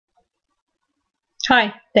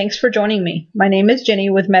Hi, thanks for joining me. My name is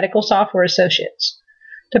Jenny with Medical Software Associates.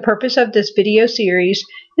 The purpose of this video series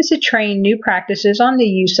is to train new practices on the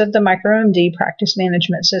use of the MicroMD practice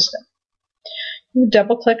management system. You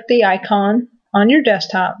double-click the icon on your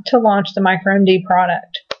desktop to launch the MicroMD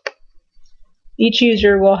product. Each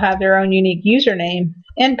user will have their own unique username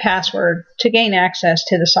and password to gain access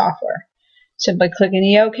to the software. Simply clicking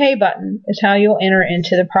the OK button is how you'll enter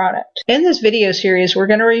into the product. In this video series, we're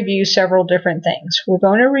going to review several different things. We're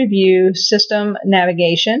going to review system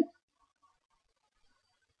navigation,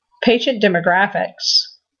 patient demographics,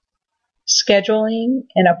 scheduling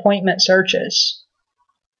and appointment searches,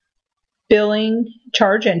 billing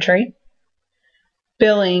charge entry,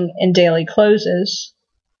 billing and daily closes,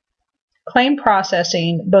 claim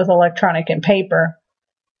processing, both electronic and paper,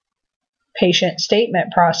 patient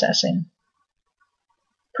statement processing,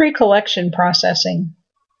 pre-collection processing,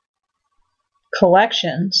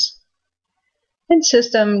 collections, and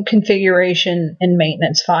system configuration and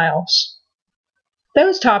maintenance files.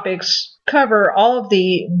 Those topics cover all of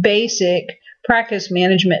the basic practice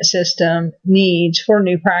management system needs for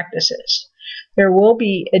new practices. There will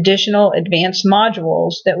be additional advanced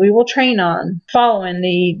modules that we will train on following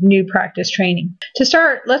the new practice training. To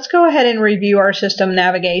start, let's go ahead and review our system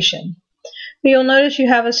navigation. You'll notice you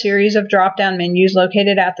have a series of drop-down menus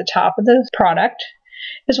located at the top of the product,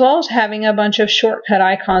 as well as having a bunch of shortcut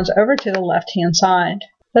icons over to the left-hand side.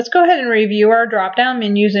 Let's go ahead and review our drop-down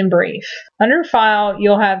menus in brief. Under File,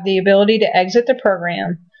 you'll have the ability to exit the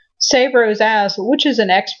program, Save Rows As, which is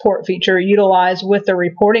an export feature utilized with the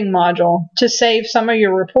reporting module to save some of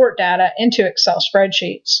your report data into Excel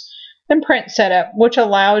spreadsheets, and Print Setup, which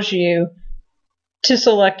allows you to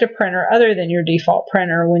select a printer other than your default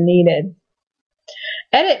printer when needed.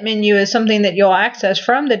 Edit menu is something that you'll access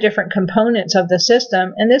from the different components of the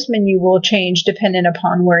system, and this menu will change depending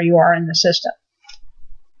upon where you are in the system.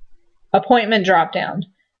 Appointment dropdown.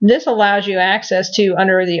 This allows you access to,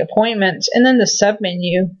 under the appointments and then the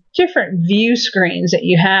submenu, different view screens that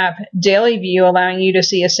you have. Daily view allowing you to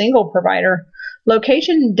see a single provider.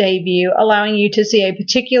 Location day view allowing you to see a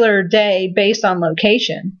particular day based on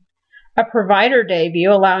location. A provider day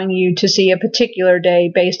view allowing you to see a particular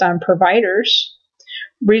day based on providers.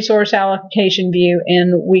 Resource allocation view,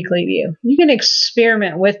 and weekly view. You can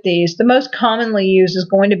experiment with these. The most commonly used is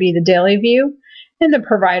going to be the daily view and the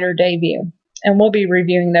provider day view, and we'll be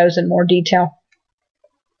reviewing those in more detail.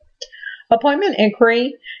 Appointment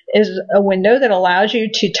inquiry is a window that allows you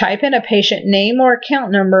to type in a patient name or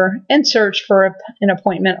account number and search for an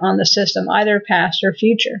appointment on the system, either past or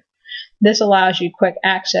future. This allows you quick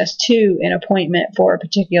access to an appointment for a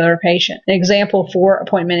particular patient. An example for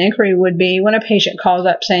appointment inquiry would be when a patient calls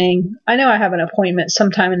up saying, I know I have an appointment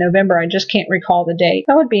sometime in November, I just can't recall the date.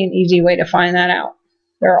 That would be an easy way to find that out.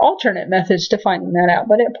 There are alternate methods to finding that out,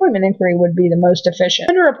 but appointment inquiry would be the most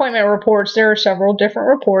efficient. Under appointment reports, there are several different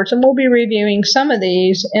reports, and we'll be reviewing some of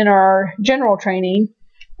these in our general training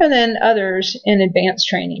and then others in advanced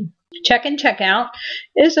training. Check and check out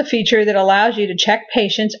is a feature that allows you to check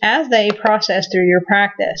patients as they process through your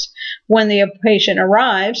practice. When the patient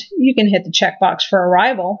arrives, you can hit the checkbox for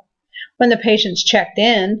arrival. When the patient's checked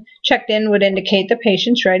in would indicate the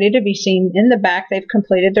patient's ready to be seen in the back. They've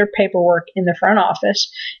completed their paperwork in the front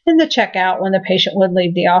office. And the checkout when the patient would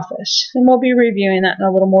leave the office. And we'll be reviewing that in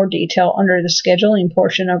a little more detail under the scheduling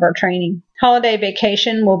portion of our training. Holiday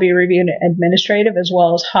vacation will be reviewed administrative as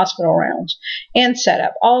well as hospital rounds and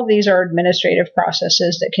setup. All of these are administrative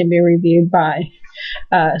processes that can be reviewed by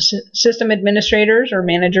system administrators or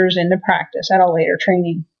managers in the practice at a later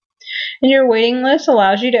training. And your waiting list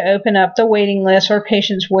allows you to open up the waiting list or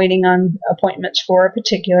patients waiting on appointments for a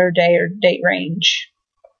particular day or date range.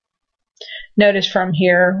 Notice from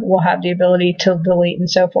here we'll have the ability to delete and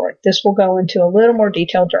so forth. This will go into a little more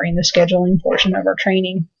detail during the scheduling portion of our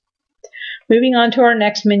training. Moving on to our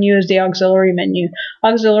next menu is the auxiliary menu.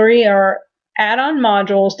 Auxiliary are add-on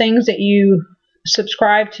modules, things that you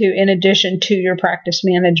subscribe to in addition to your practice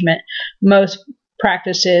management. Most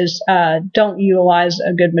practices don't utilize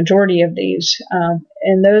a good majority of these,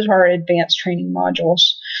 and those are advanced training modules,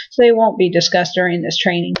 so they won't be discussed during this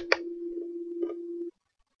training.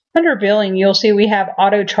 Under billing, you'll see we have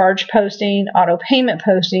auto charge posting, auto payment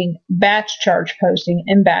posting, batch charge posting,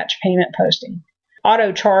 and batch payment posting.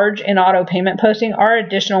 Auto charge and auto payment posting are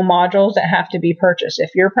additional modules that have to be purchased.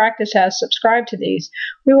 If your practice has subscribed to these,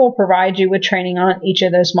 we will provide you with training on each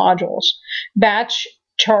of those modules. Batch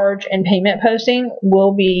charge and payment posting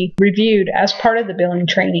will be reviewed as part of the billing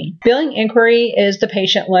training. Billing inquiry is the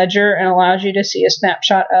patient ledger and allows you to see a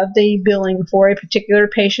snapshot of the billing for a particular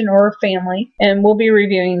patient or family, and we'll be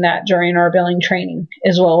reviewing that during our billing training,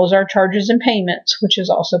 as well as our charges and payments, which is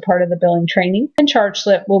also part of the billing training. And charge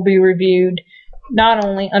slip will be reviewed not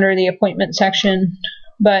only under the appointment section,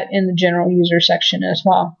 but in the general user section as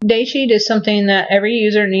well. Daysheet is something that every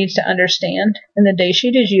user needs to understand, and the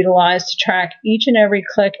daysheet is utilized to track each and every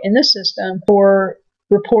click in the system for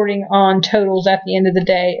reporting on totals at the end of the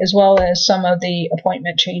day, as well as some of the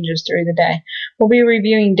appointment changes through the day. We'll be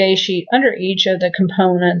reviewing daysheet under each of the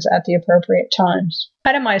components at the appropriate times.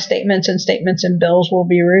 Itemized statements and bills will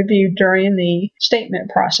be reviewed during the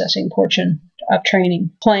statement processing portion of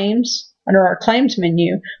training. Claims. Under our claims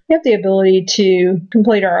menu, we have the ability to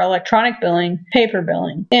complete our electronic billing, paper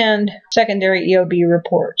billing, and secondary EOB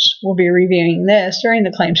reports. We'll be reviewing this during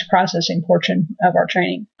the claims processing portion of our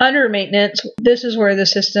training. Under maintenance, this is where the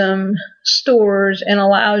system stores and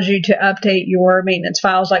allows you to update your maintenance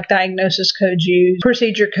files like diagnosis codes used,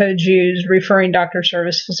 procedure codes used, referring doctor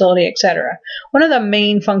service facility, etc. One of the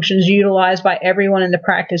main functions utilized by everyone in the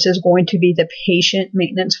practice is going to be the patient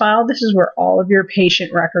maintenance file. This is where all of your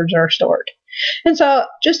patient records are stored. And so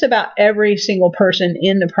just about every single person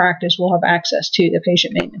in the practice will have access to the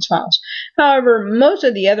patient maintenance files. However, most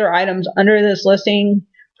of the other items under this listing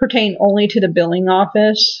pertain only to the billing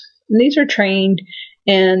office. And these are trained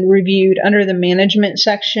and reviewed under the management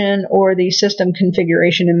section or the system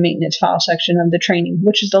configuration and maintenance file section of the training,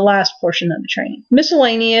 which is the last portion of the training.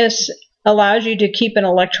 Miscellaneous allows you to keep an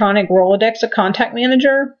electronic Rolodex of contact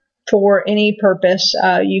manager for any purpose.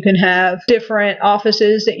 You can have different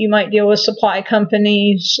offices that you might deal with, supply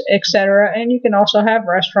companies, etc. And you can also have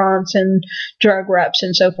restaurants and drug reps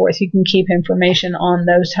and so forth. You can keep information on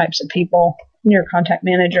those types of people in your contact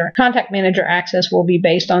manager. Contact manager access will be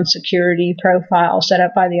based on security profile set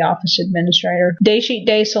up by the office administrator. Daysheet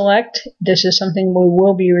Day Select. This is something we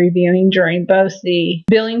will be reviewing during both the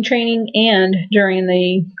billing training and during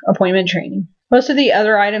the appointment training. Most of the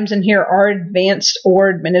other items in here are advanced or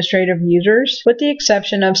administrative users, with the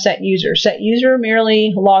exception of Set User. Set User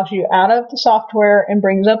merely logs you out of the software and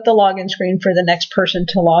brings up the login screen for the next person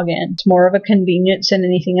to log in. It's more of a convenience than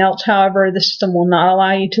anything else. However, the system will not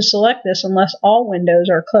allow you to select this unless all windows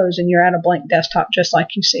are closed and you're at a blank desktop, just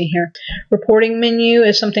like you see here. Reporting menu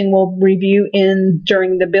is something we'll review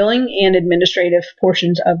during the billing and administrative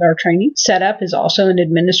portions of our training. Setup is also an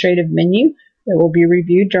administrative menu that will be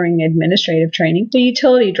reviewed during administrative training. The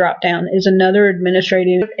utility drop-down is another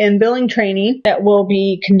administrative and billing training that will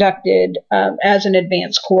be conducted as an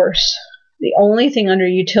advanced course. The only thing under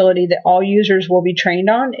utility that all users will be trained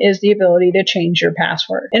on is the ability to change your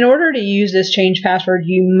password. In order to use this change password,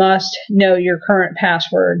 you must know your current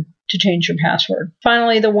password to change your password.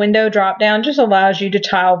 Finally, the window drop-down just allows you to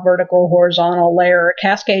tile vertical, horizontal, layer, or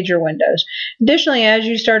cascade your windows. Additionally, as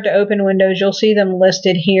you start to open windows, you'll see them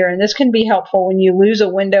listed here, and this can be helpful when you lose a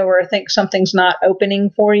window or think something's not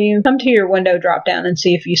opening for you. Come to your window drop-down and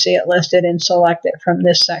see if you see it listed and select it from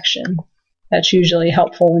this section. That's usually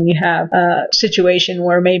helpful when you have a situation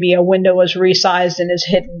where maybe a window was resized and is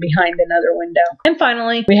hidden behind another window. And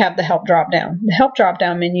finally, we have the help drop-down. The help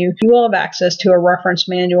drop-down menu, you will have access to a reference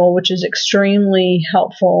manual, which is extremely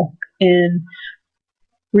helpful in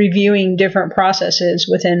reviewing different processes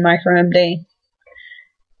within MicroMD.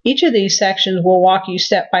 Each of these sections will walk you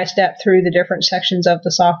step by step through the different sections of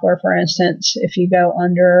the software. For instance, if you go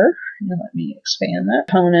under, let me expand that,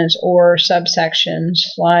 components or subsections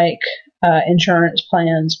like insurance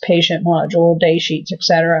plans, patient module, day sheets,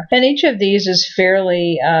 etc. And each of these is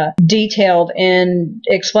fairly detailed in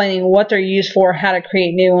explaining what they're used for, how to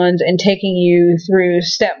create new ones, and taking you through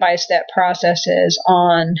step-by-step processes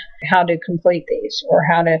on how to complete these or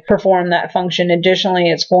how to perform that function.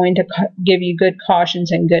 Additionally, it's going to give you good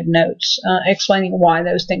cautions and good notes explaining why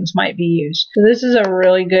those things might be used. So this is a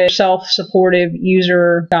really good self-supportive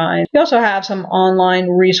user guide. You also have some online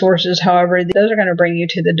resources. However, those are going to bring you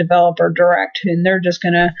to the developer direct, and they're just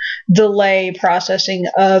going to delay processing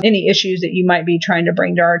of any issues that you might be trying to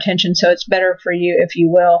bring to our attention. So it's better for you, if you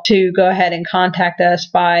will, to go ahead and contact us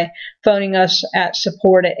by phoning us at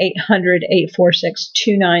support at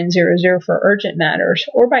 800-846-2900 for urgent matters,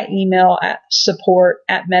 or by email at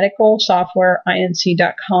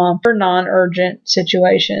support@medicalsoftwareinc.com for non-urgent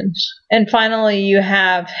situations. And finally, you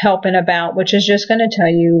have Help and About, which is just going to tell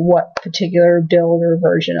you what particular build or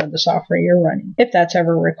version of the software you're running, if that's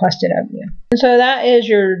ever requested of you. And so that is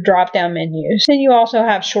your drop-down menus. Then you also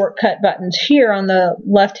have shortcut buttons here on the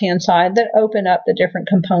left-hand side that open up the different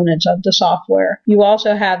components of the software. You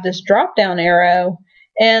also have this drop-down arrow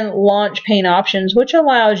and launch pane options, which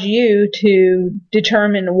allows you to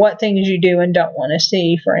determine what things you do and don't want to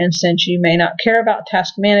see. For instance, you may not care about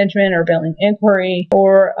task management or billing inquiry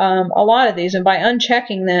or a lot of these. And by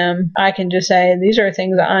unchecking them, I can just say these are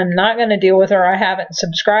things that I'm not going to deal with or I haven't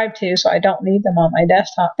subscribed to, so I don't need them on my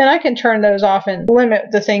desktop. And I can turn those off and limit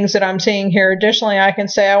the things that I'm seeing here. Additionally, I can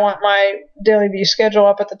say I want my daily view schedule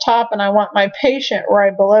up at the top and I want my patient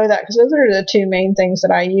right below that, because those are the two main things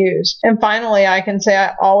that I use. And finally, I can say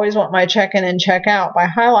I always want my check-in and check-out by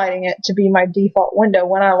highlighting it to be my default window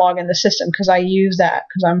when I log in the system, because I use that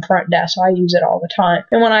because I'm front desk, so I use it all the time.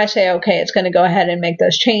 And when I say okay, it's going to go ahead and make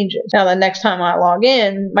those changes. Now the next time I log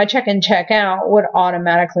in, my check-in check-out would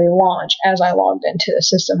automatically launch as I logged into the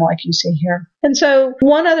system like you see here. And so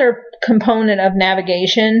one other component of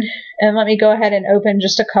navigation, and let me go ahead and open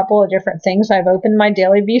just a couple of different things. I've opened my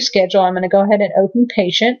daily view schedule. I'm going to go ahead and open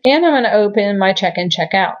patient, and I'm going to open my check-in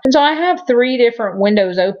check-out. And so I have 3 different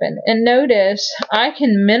windows open, and notice I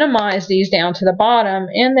can minimize these down to the bottom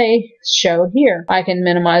and they show here. I can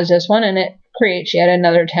minimize this one and it creates yet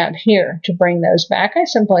another tab here. To bring those back, I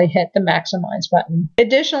simply hit the maximize button.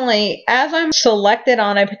 Additionally, as I'm selected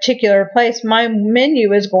on a particular place, my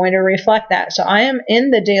menu is going to reflect that. So I am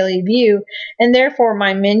in the daily view, and therefore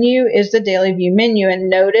my menu is the daily view menu. And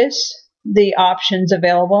notice the options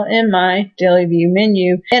available in my daily view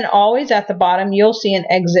menu. And always at the bottom, you'll see an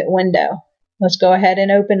exit window. Let's go ahead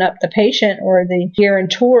and open up the patient or the Gear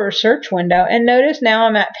and Tour search window. And notice now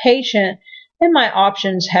I'm at patient, and my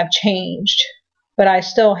options have changed, but I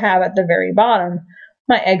still have at the very bottom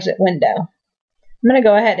my exit window. I'm going to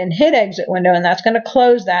go ahead and hit exit window, and that's going to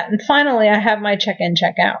close that. And finally, I have my check-in,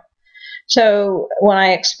 check-out. So when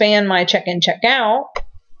I expand my check-in, check-out,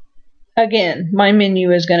 again, my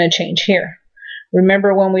menu is going to change here.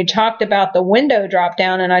 Remember when we talked about the window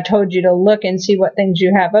drop-down and I told you to look and see what things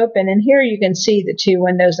you have open, and here you can see the 2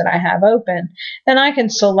 windows that I have open, and I can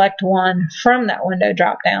select one from that window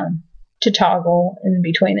drop-down to toggle in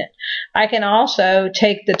between it. I can also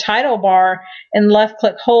take the title bar and left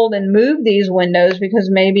click hold and move these windows, because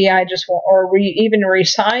maybe I just want, or even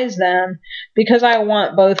resize them because I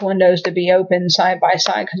want both windows to be open side by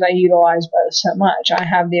side because I utilize both so much. I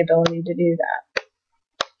have the ability to do that.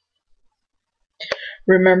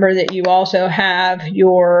 Remember that you also have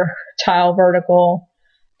your tile vertical,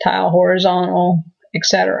 tile horizontal,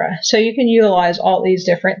 etc. So you can utilize all these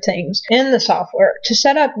different things in the software to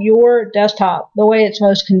set up your desktop the way it's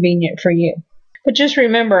most convenient for you. But just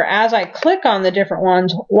remember, as I click on the different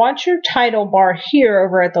ones, watch your title bar here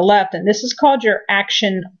over at the left, and this is called your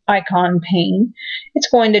action icon pane. It's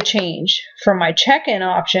going to change from my check-in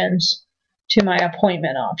options to my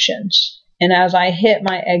appointment options. And as I hit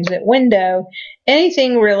my exit window,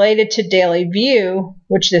 anything related to daily view,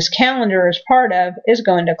 which this calendar is part of, is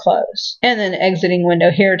going to close. And then exiting window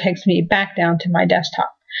here takes me back down to my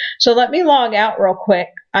desktop. So let me log out real quick.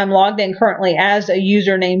 I'm logged in currently as a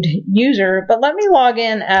user named user, but let me log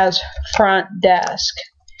in as front desk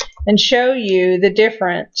and show you the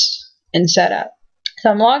difference in setup. So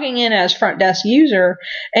I'm logging in as front desk user,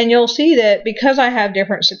 and you'll see that because I have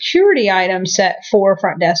different security items set for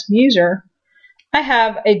front desk user, I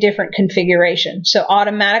have a different configuration. So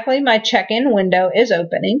automatically my check-in window is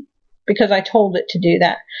opening because I told it to do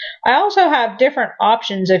that. I also have different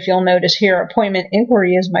options. If you'll notice here, appointment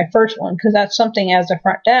inquiry is my first one because that's something as a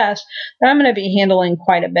front desk that I'm going to be handling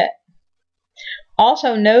quite a bit.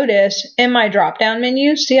 Also notice in my drop-down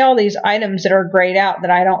menu, see all these items that are grayed out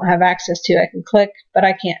that I don't have access to. I can click, but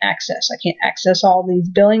I can't access. I can't access all these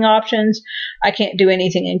billing options. I can't do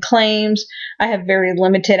anything in claims. I have very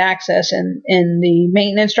limited access in the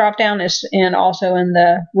maintenance drop-down and also in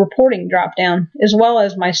the reporting drop-down, as well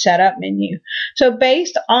as my setup menu. So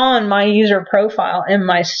based on my user profile and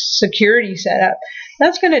my security setup,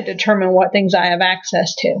 that's going to determine what things I have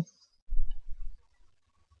access to.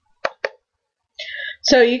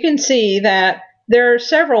 So you can see that there are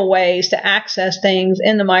several ways to access things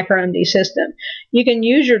in the MicroMD system. You can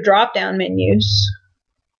use your drop-down menus.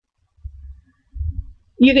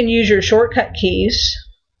 You can use your shortcut keys.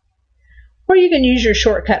 Or you can use your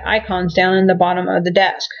shortcut icons down in the bottom of the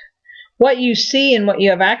desk. What you see and what you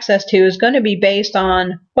have access to is going to be based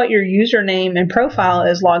on what your username and profile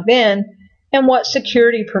is logged in and what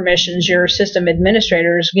security permissions your system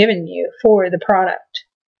administrator has given you for the product.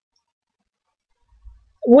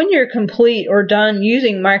 When you're complete or done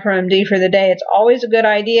using MicroMD for the day, it's always a good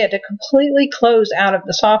idea to completely close out of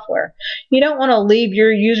the software. You don't want to leave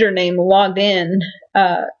your username logged in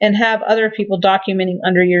and have other people documenting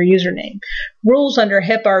under your username. Rules under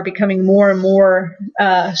HIPAA are becoming more and more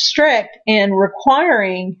strict and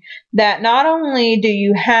requiring that not only do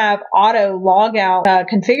you have auto logout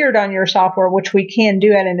configured on your software, which we can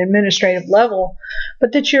do at an administrative level,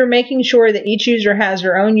 but that you're making sure that each user has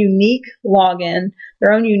their own unique login,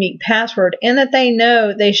 their own unique password, and that they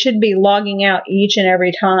know they should be logging out each and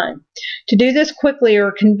every time. To do this quickly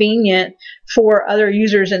or convenient for other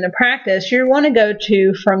users in the practice, you want to go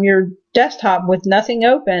to, from your desktop with nothing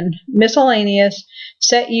open, miscellaneous,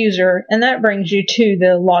 set user, and that brings you to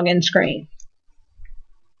the login screen.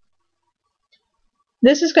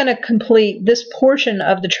 This is going to complete this portion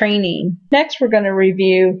of the training. Next, we're going to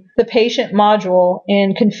review the patient module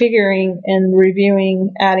and configuring and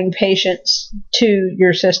reviewing adding patients to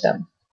your system.